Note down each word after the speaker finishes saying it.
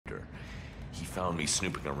found me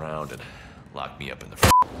snooping around and locked me up in the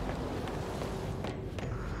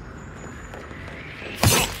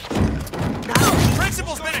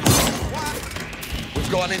Principal's been in What's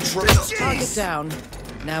gone in trouble? Target down.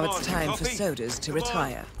 Now it's time for sodas to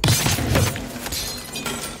retire.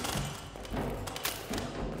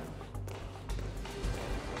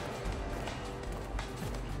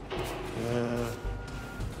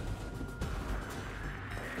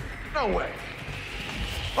 No way.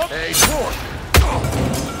 Hey, boy.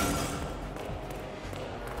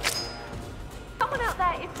 Someone out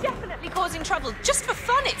there is definitely causing trouble, just for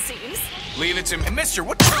fun, it seems. Leave it to me. Mister,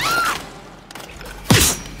 what?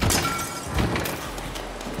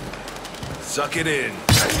 Suck it in.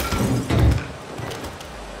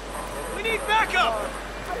 We need backup!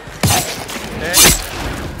 Hey.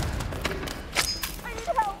 I need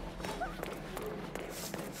help.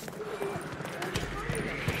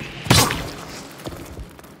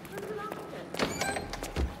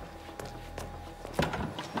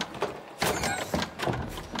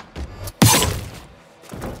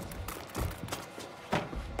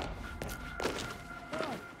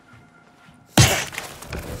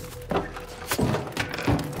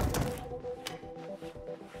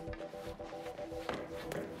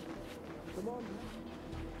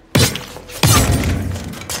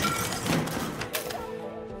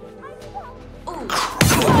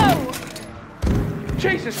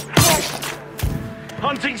 Jesus Christ!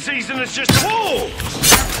 Hunting season is just... Whoa!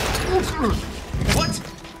 What?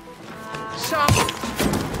 Stop!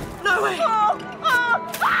 No way! Cut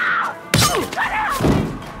out!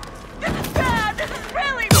 This is bad! This is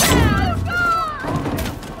really bad!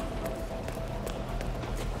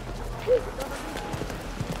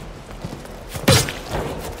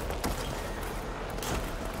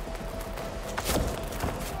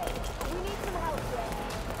 We need some help here.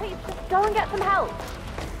 Please, just go and get some help.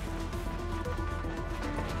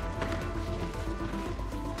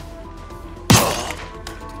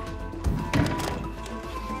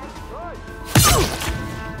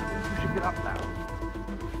 Get up now.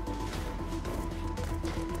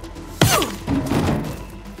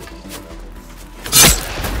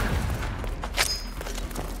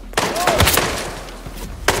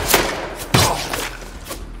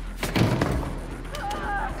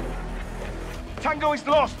 Tango is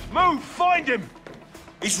lost. Move, find him.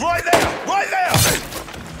 He's right there, right there.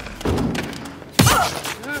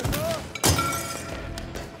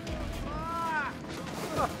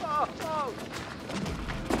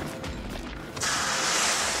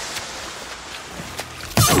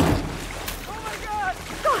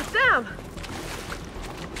 God damn!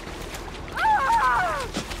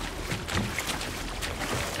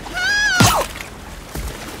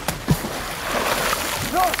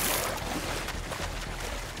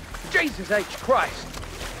 Jesus H. Christ.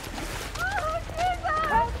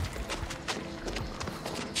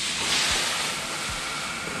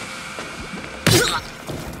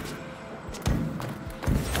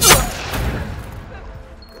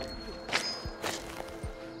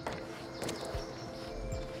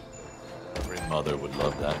 Mother would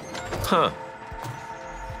love that. Huh.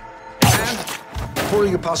 And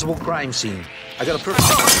reporting a possible crime scene. I got a perfect...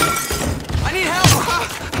 I need help!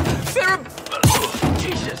 Sarah!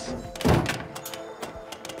 Jesus.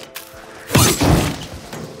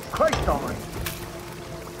 Christ almighty.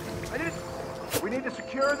 We need to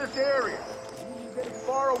secure this area. We need to get as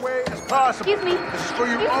far away as possible. Excuse me. This is for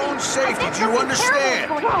your own safety. Do you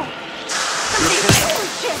understand?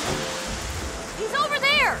 He's over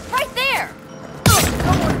there! Right there!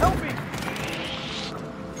 Someone help me!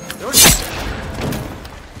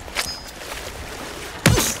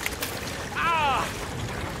 Ah!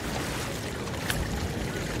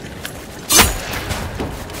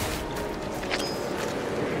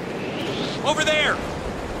 Over there!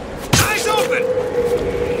 Eyes open!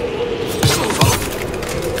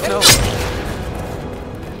 No.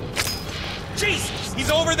 Jesus! He's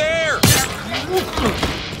over there!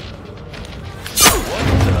 What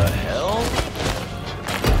the hell?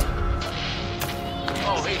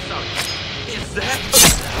 Oh, hey, sorry. Is that...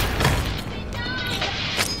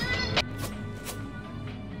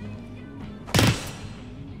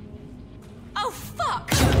 Oh,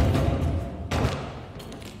 fuck!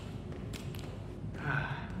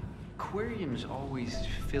 Aquariums always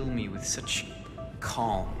fill me with such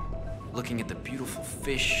calm. Looking at the beautiful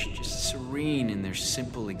fish, just serene in their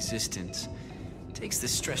simple existence, takes the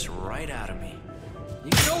stress right out of me.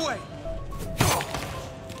 No way!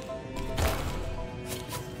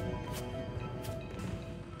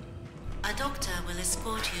 A doctor will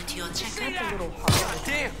escort you to your checkup. God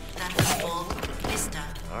damn! That was all, Mr.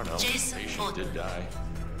 I don't know. Jason Patient Ford. did die.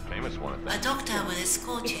 May famous one, I A think. doctor will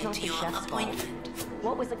escort It's you not to the your chef's fault. appointment.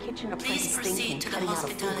 What was the kitchen apprentice proceed thinking, to the cutting out a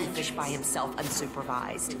hospital frozen fish by entrance. himself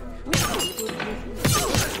unsupervised?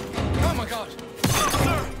 Oh my god!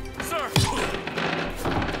 Sir!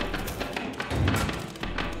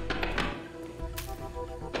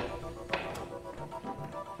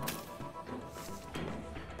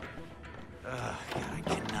 God, I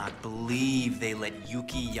cannot believe they let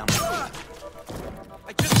Yuki Yamamoto.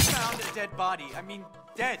 I just found a dead body. I mean,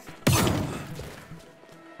 dead.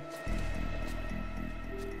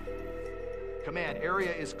 Command,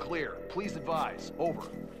 area is clear. Please advise. Over.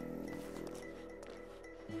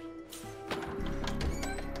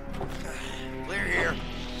 Clear here.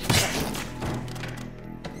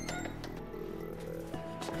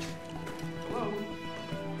 Hello?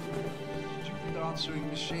 Stupid answering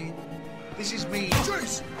machine. This is me.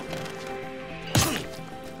 Jace!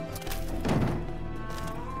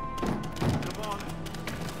 Come on.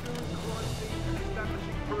 Quarantine and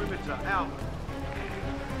establishing perimeter. Out.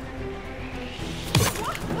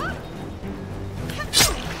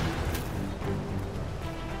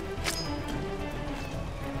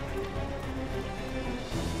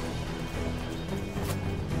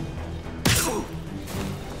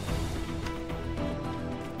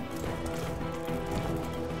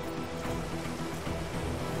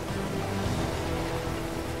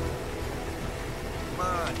 Come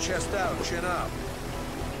on, chest out, chin up.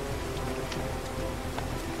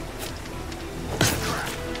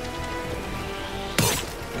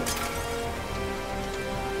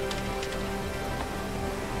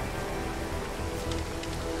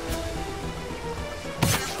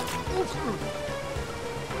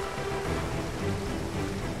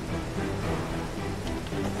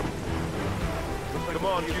 Come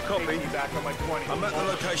on, you copy. Back on my 20. I'm at the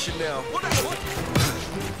location now.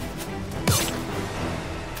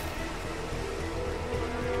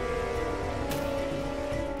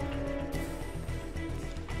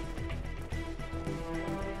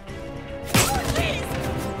 Please!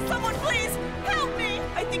 Someone please! Help me!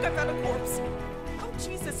 I think I found a corpse. Oh,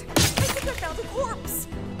 Jesus. I think I found a corpse.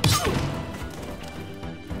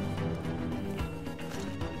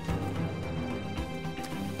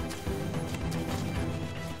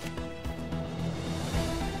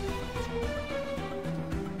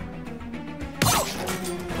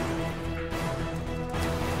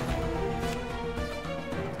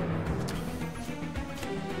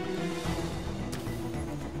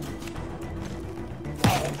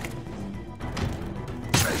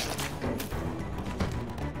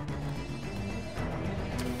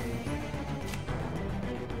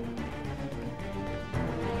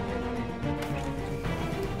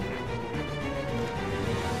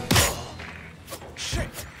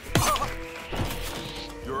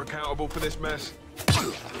 You're accountable for this mess.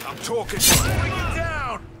 I'm talking. Bring it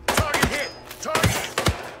down! Target hit! Target hit!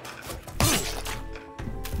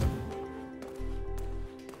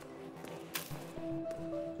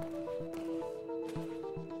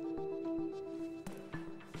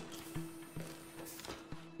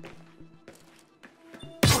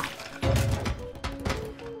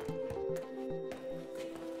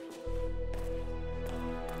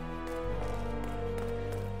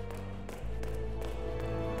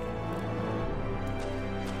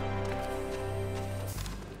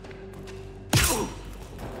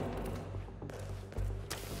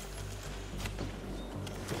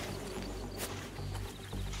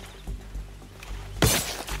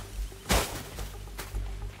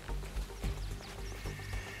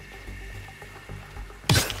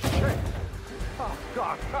 Oh,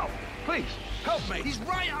 God, help! Please, help me! He's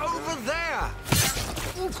right over there!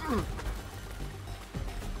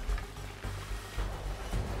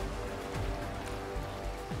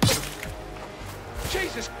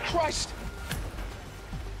 Jesus Christ!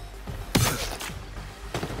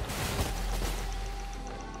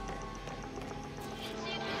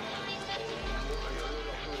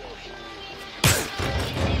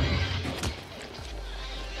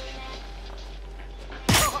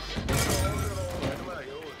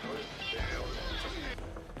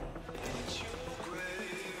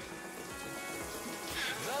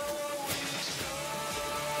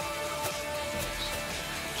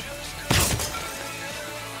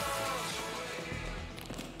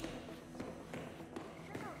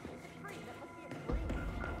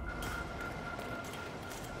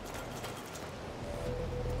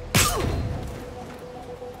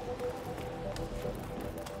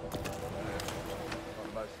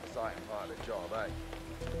 Exciting part of the job, eh?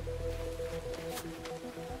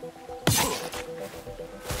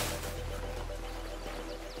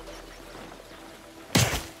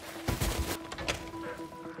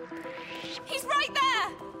 He's right there!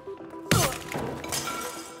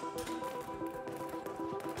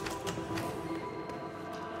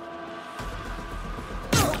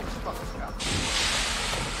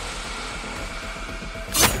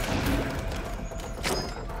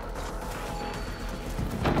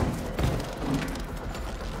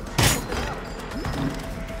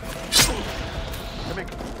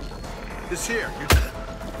 this here.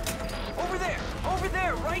 Over there! Over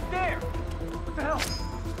there! Right there! What the hell?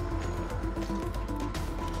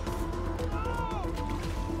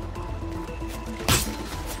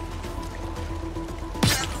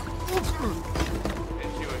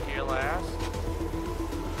 Didn't you hear last?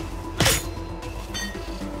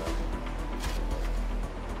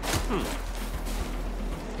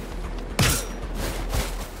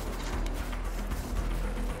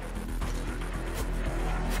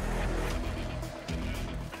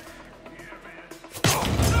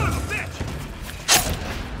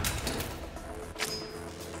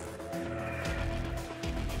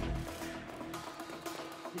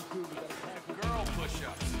 Girl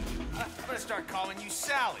push-ups. I better start calling you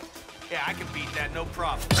Sally. Yeah, I can beat that, no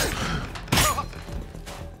problem.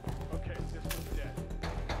 Okay, this one's dead.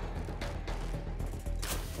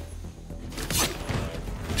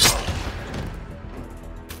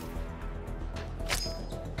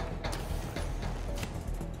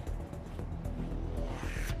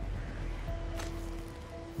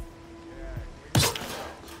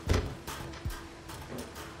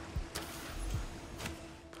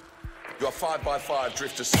 Your 5x5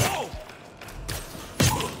 drifter. Oh!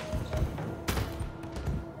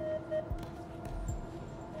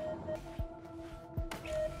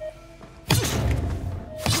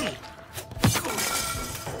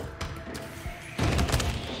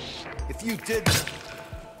 If you did...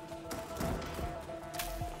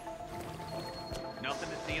 Nothing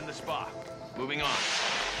to see in the spa. Moving on.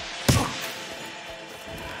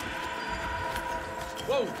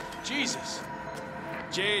 Whoa, Jesus.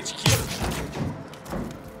 JHQ.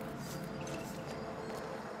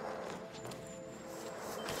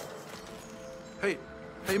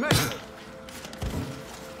 Hey, mate.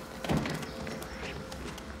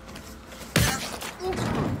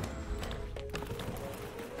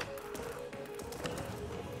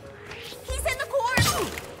 He's in the corner!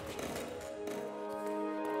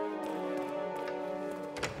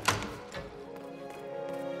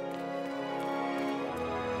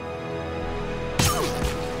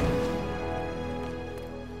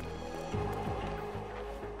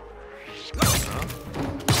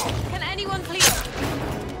 Can anyone please?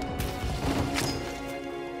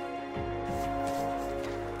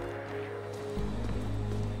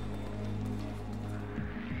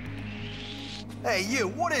 Hey, you,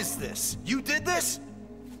 what is this? You did this?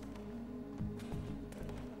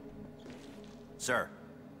 Sir.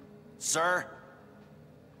 Sir?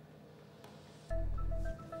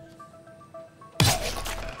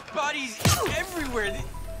 Bodies everywhere.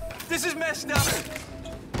 This is messed up.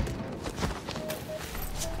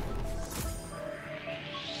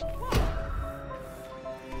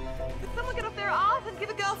 Did someone get off their ass and give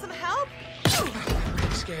a girl some help?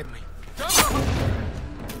 You scared me.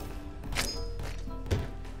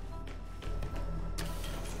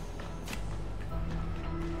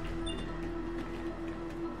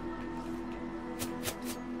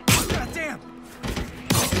 Goddamn!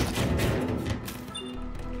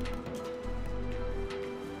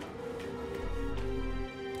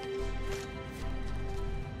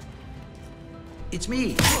 It's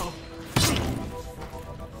me.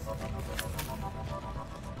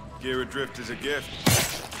 Gear adrift is a gift.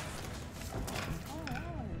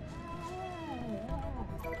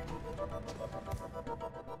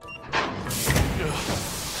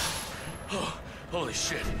 Holy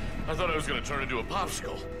shit. I thought I was gonna turn into a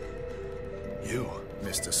popsicle. You,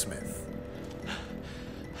 Mr. Smith.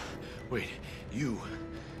 Wait, you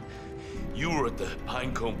were at the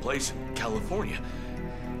Pinecone Place in California.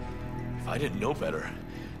 If I didn't know better,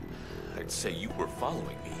 I'd say you were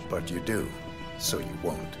following me. But you do, so you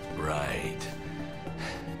won't. Right.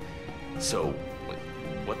 So,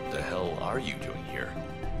 what the hell are you doing here?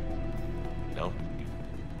 No?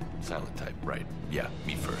 Silent type, right. Yeah,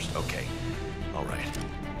 me first. Okay. All right.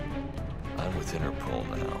 I'm with Interpol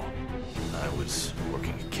now. I was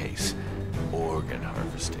working a case. Organ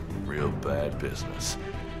harvesting. Real bad business.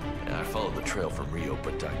 And I followed the trail from Rio,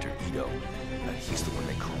 but Dr. Ito, he's the one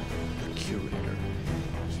they call the curator.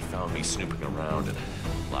 He found me snooping around and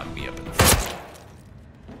locked me up in the front.